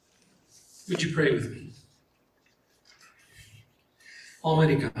Would you pray with me?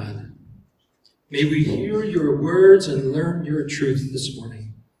 Almighty God, may we hear your words and learn your truth this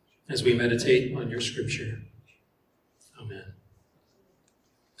morning as we meditate on your scripture. Amen.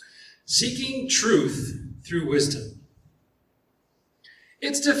 Seeking truth through wisdom.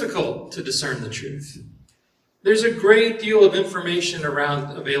 It's difficult to discern the truth. There's a great deal of information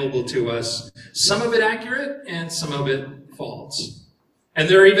around available to us, some of it accurate and some of it false. And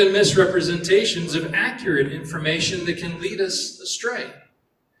there are even misrepresentations of accurate information that can lead us astray.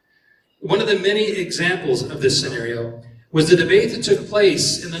 One of the many examples of this scenario was the debate that took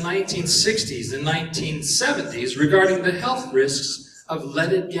place in the 1960s and 1970s regarding the health risks of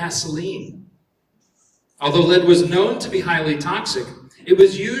leaded gasoline. Although lead was known to be highly toxic, it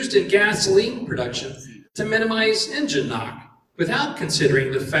was used in gasoline production to minimize engine knock without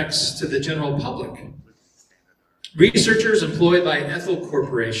considering the effects to the general public. Researchers employed by Ethel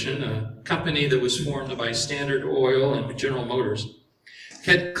Corporation, a company that was formed by Standard Oil and General Motors,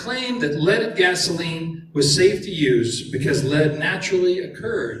 had claimed that leaded gasoline was safe to use because lead naturally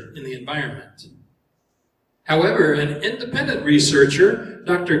occurred in the environment. However, an independent researcher,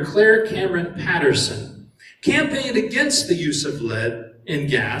 Dr. Claire Cameron Patterson, campaigned against the use of lead in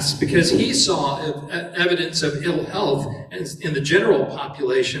gas because he saw evidence of ill health in the general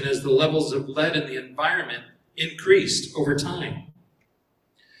population as the levels of lead in the environment increased over time.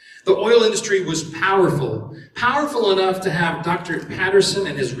 The oil industry was powerful enough to have Dr. Patterson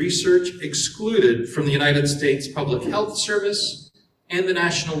and his research excluded from the United States Public Health Service and the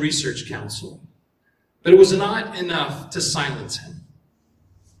National Research Council. But it was not enough to silence him.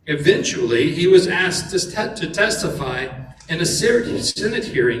 Eventually, he was asked to testify in a Senate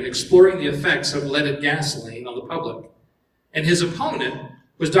hearing exploring the effects of leaded gasoline on the public. And his opponent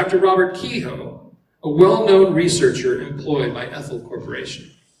was Dr. Robert Kehoe, a well-known researcher employed by Ethel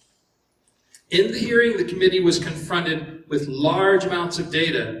Corporation. In the hearing, the committee was confronted with large amounts of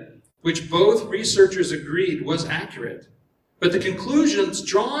data, which both researchers agreed was accurate. But the conclusions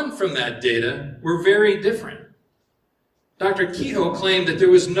drawn from that data were very different. Dr. Kehoe claimed that there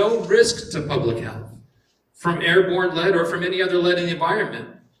was no risk to public health from airborne lead or from any other lead in the environment,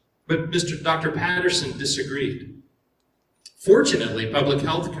 but Dr. Patterson disagreed. Fortunately, public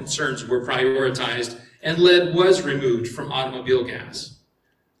health concerns were prioritized and lead was removed from automobile gas.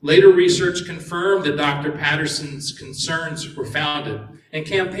 Later research confirmed that Dr. Patterson's concerns were founded, and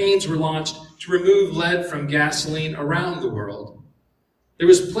campaigns were launched to remove lead from gasoline around the world. There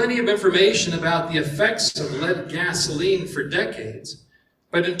was plenty of information about the effects of lead gasoline for decades,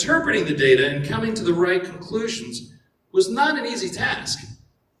 but interpreting the data and coming to the right conclusions was not an easy task.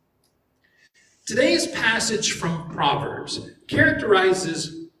 Today's passage from Proverbs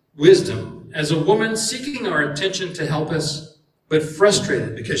characterizes wisdom as a woman seeking our attention to help us, but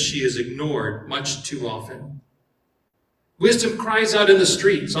frustrated because she is ignored much too often. Wisdom cries out in the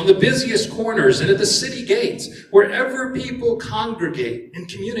streets, on the busiest corners, and at the city gates, wherever people congregate and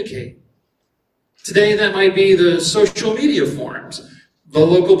communicate. Today, that might be the social media forums, the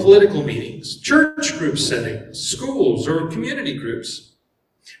local political meetings, church group settings, schools, or community groups.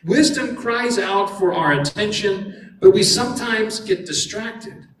 Wisdom cries out for our attention, but we sometimes get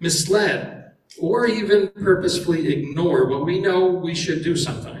distracted, misled, or even purposefully ignore what we know we should do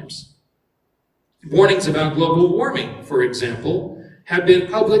sometimes. Warnings about global warming, for example, have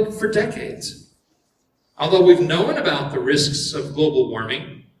been public for decades. Although we've known about the risks of global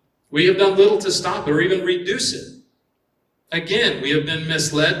warming, we have done little to stop it or even reduce it. Again, we have been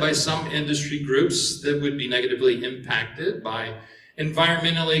misled by some industry groups that would be negatively impacted by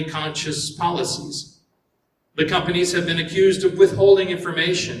environmentally conscious policies. The companies have been accused of withholding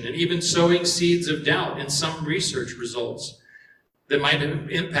information and even sowing seeds of doubt in some research results that might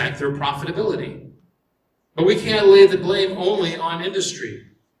impact their profitability. But we can't lay the blame only on industry.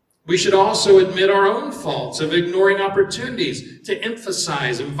 We should also admit our own faults of ignoring opportunities to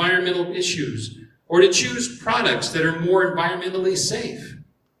emphasize environmental issues or to choose products that are more environmentally safe.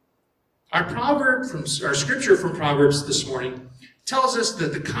 Our scripture from Proverbs this morning tells us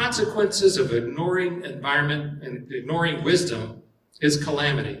that the consequences of ignoring environment and ignoring wisdom is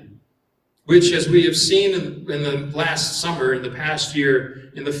calamity, which, as we have seen in the last summer, in the past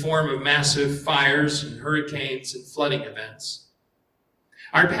year, in the form of massive fires and hurricanes and flooding events.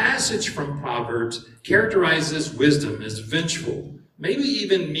 Our passage from Proverbs characterizes wisdom as vengeful, maybe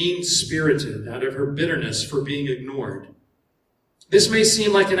even mean-spirited out of her bitterness for being ignored. This may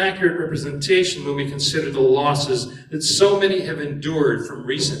seem like an accurate representation when we consider the losses that so many have endured from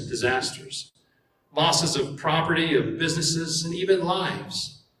recent disasters. Losses of property, of businesses, and even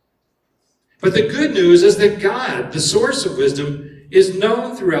lives. But the good news is that God, the source of wisdom, is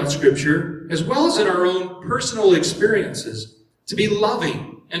known throughout Scripture, as well as in our own personal experiences, to be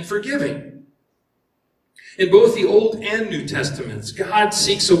loving and forgiving. In both the Old and New Testaments, God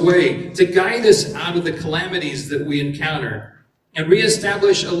seeks a way to guide us out of the calamities that we encounter and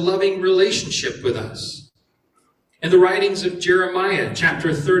reestablish a loving relationship with us. In the writings of Jeremiah,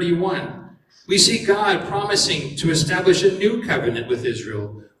 chapter 31, we see God promising to establish a new covenant with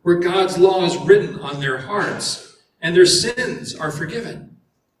Israel, where God's law is written on their hearts and their sins are forgiven.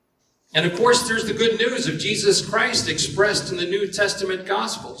 And of course, there's the good news of Jesus Christ expressed in the New Testament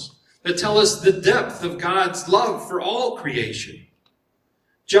Gospels that tell us the depth of God's love for all creation.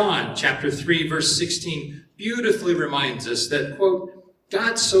 John chapter 3, verse 16 beautifully reminds us that, quote,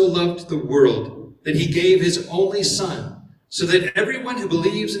 God so loved the world that he gave his only Son, so that everyone who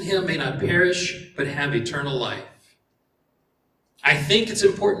believes in him may not perish, but have eternal life. I think it's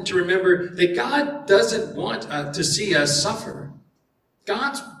important to remember that God doesn't want to see us suffer.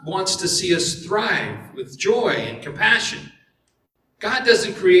 God wants to see us thrive with joy and compassion. God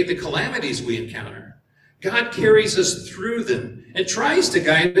doesn't create the calamities we encounter. God carries us through them and tries to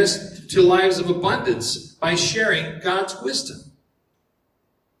guide us to lives of abundance by sharing God's wisdom.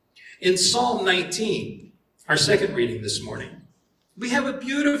 In Psalm 19, our second reading this morning, we have a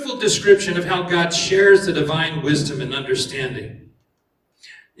beautiful description of how God shares the divine wisdom and understanding.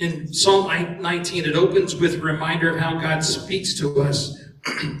 In Psalm 19, it opens with a reminder of how God speaks to us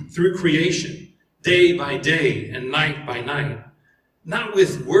through creation, day by day and night by night, not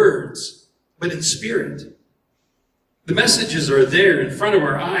with words, but in spirit. The messages are there in front of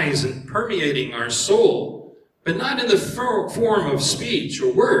our eyes and permeating our soul, but not in the form of speech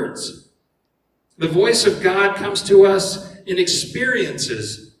or words. The voice of God comes to us in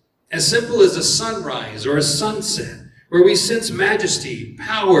experiences as simple as a sunrise or a sunset, where we sense majesty,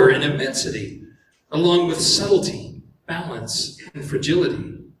 power, and immensity, along with subtlety, balance, and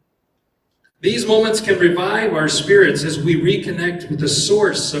fragility. These moments can revive our spirits as we reconnect with the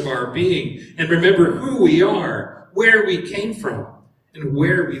source of our being and remember who we are, where we came from, and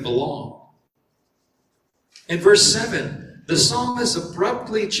where we belong. In verse 7, the psalmist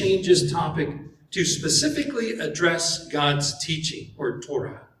abruptly changes topic to specifically address God's teaching, or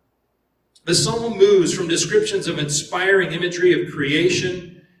Torah. The psalm moves from descriptions of inspiring imagery of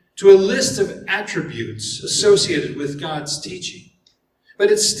creation to a list of attributes associated with God's teaching. But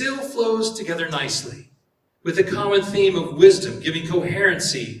it still flows together nicely, with a common theme of wisdom giving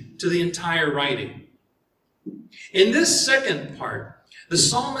coherency to the entire writing. In this second part, the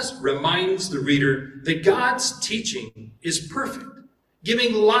psalmist reminds the reader that God's teaching is perfect,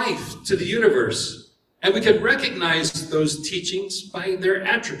 giving life to the universe, and we can recognize those teachings by their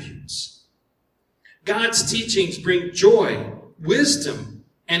attributes. God's teachings bring joy, wisdom,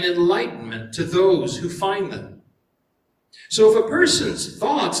 and enlightenment to those who find them. So if a person's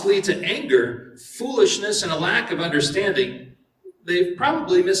thoughts lead to anger, foolishness, and a lack of understanding, they've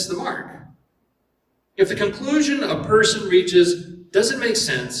probably missed the mark. If the conclusion a person reaches doesn't make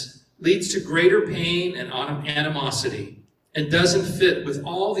sense, leads to greater pain and animosity, and doesn't fit with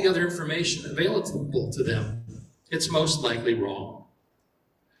all the other information available to them, it's most likely wrong.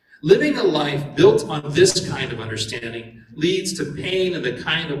 Living a life built on this kind of understanding leads to pain and the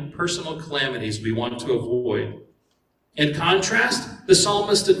kind of personal calamities we want to avoid. In contrast, the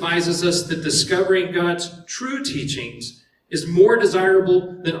psalmist advises us that discovering God's true teachings is more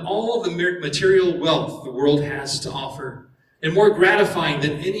desirable than all the material wealth the world has to offer, and more gratifying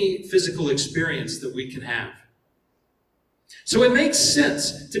than any physical experience that we can have. So it makes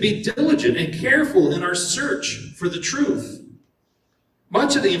sense to be diligent and careful in our search for the truth.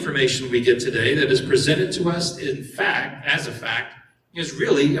 Much of the information we get today that is presented to us as a fact, is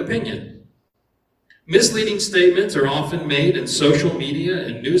really opinion. Misleading statements are often made in social media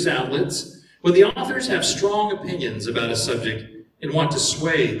and news outlets when the authors have strong opinions about a subject and want to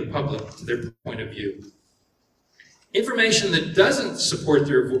sway the public to their point of view. Information that doesn't support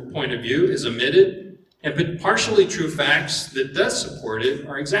their point of view is omitted, and partially true facts that does support it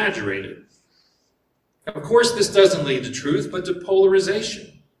are exaggerated. Of course, this doesn't lead to truth, but to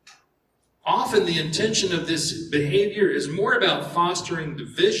polarization. Often the intention of this behavior is more about fostering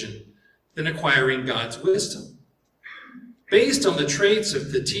division than acquiring God's wisdom. Based on the traits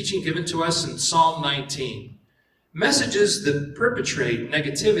of the teaching given to us in Psalm 19, messages that perpetrate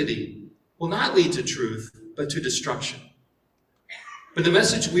negativity will not lead to truth, but to destruction. When the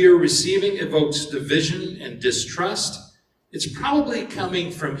message we are receiving evokes division and distrust, it's probably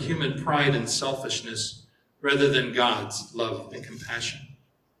coming from human pride and selfishness rather than God's love and compassion.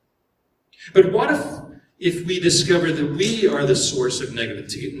 But what if we discover that we are the source of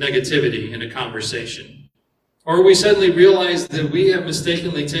negativity in a conversation? Or we suddenly realize that we have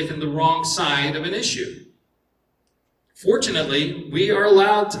mistakenly taken the wrong side of an issue. Fortunately, we are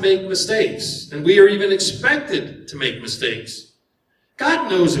allowed to make mistakes, and we are even expected to make mistakes. God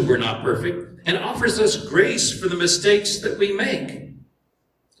knows that we're not perfect and offers us grace for the mistakes that we make.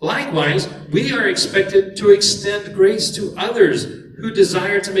 Likewise, we are expected to extend grace to others who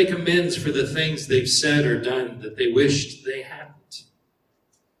desire to make amends for the things they've said or done that they wished they hadn't.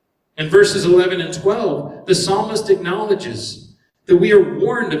 In verses 11 and 12, the psalmist acknowledges that we are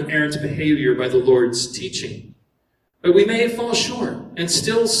warned of errant behavior by the Lord's teaching, but we may fall short and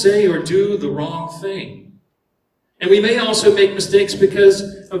still say or do the wrong thing. And we may also make mistakes because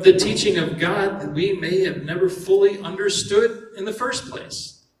of the teaching of God that we may have never fully understood in the first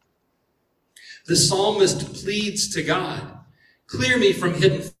place. The psalmist pleads to God, "Clear me from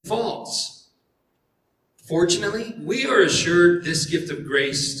hidden faults." Fortunately, we are assured this gift of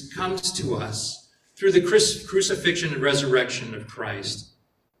grace comes to us through the crucifixion and resurrection of Christ,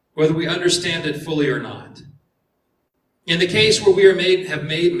 whether we understand it fully or not. In the case where we have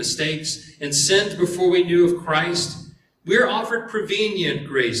made mistakes and sinned before we knew of Christ, we are offered prevenient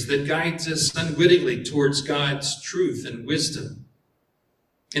grace that guides us unwittingly towards God's truth and wisdom.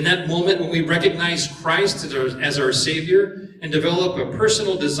 In that moment when we recognize Christ as our Savior and develop a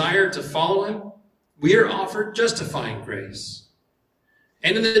personal desire to follow him, we are offered justifying grace.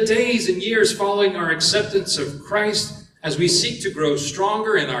 And in the days and years following our acceptance of Christ, as we seek to grow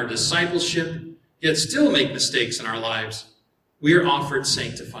stronger in our discipleship, yet still make mistakes in our lives, we are offered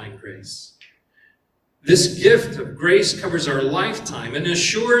sanctifying grace. This gift of grace covers our lifetime and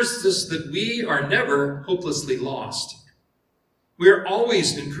assures us that we are never hopelessly lost. We are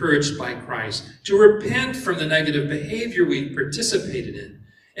always encouraged by Christ to repent from the negative behavior we participated in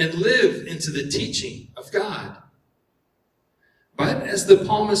and live into the teaching of God. But as the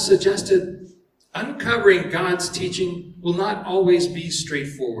psalmist suggested, uncovering God's teaching will not always be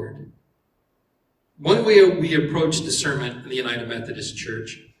straightforward. One way we approach discernment in the United Methodist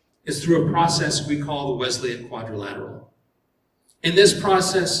Church is through a process we call the Wesleyan Quadrilateral. In this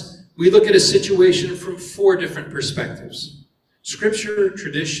process, we look at a situation from 4 different perspectives: Scripture,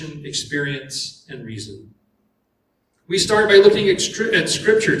 tradition, experience, and reason. We start by looking at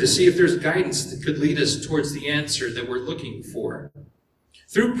Scripture to see if there's guidance that could lead us towards the answer that we're looking for.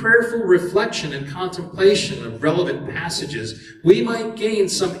 Through prayerful reflection and contemplation of relevant passages, we might gain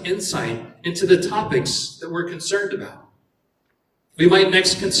some insight into the topics that we're concerned about. We might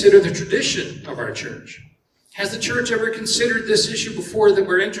next consider the tradition of our church. Has the church ever considered this issue before that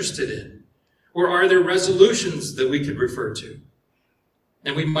we're interested in? Or are there resolutions that we could refer to?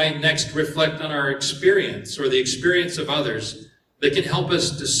 And we might next reflect on our experience or the experience of others that can help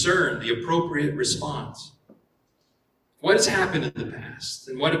us discern the appropriate response. What has happened in the past,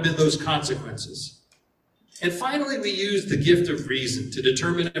 and what have been those consequences? And finally, we use the gift of reason to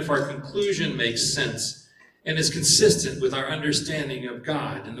determine if our conclusion makes sense and is consistent with our understanding of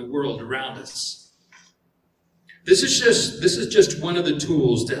God and the world around us. This is just one of the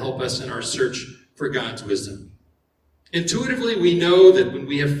tools to help us in our search for God's wisdom. Intuitively, we know that when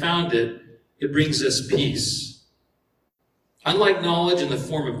we have found it, it brings us peace. Unlike knowledge in the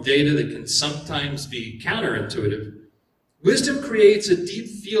form of data that can sometimes be counterintuitive, wisdom creates a deep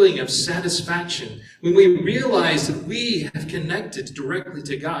feeling of satisfaction when we realize that we have connected directly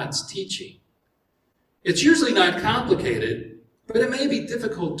to God's teaching. It's usually not complicated, but it may be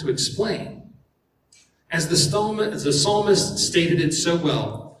difficult to explain. As the psalmist stated it so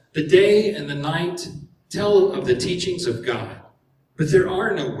well, the day and the night tell of the teachings of God, but there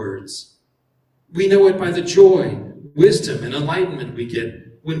are no words. We know it by the joy, wisdom, and enlightenment we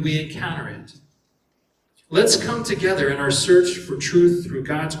get when we encounter it. Let's come together in our search for truth through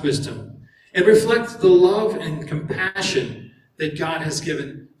God's wisdom and reflect the love and compassion that God has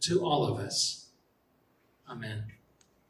given to all of us. Amen.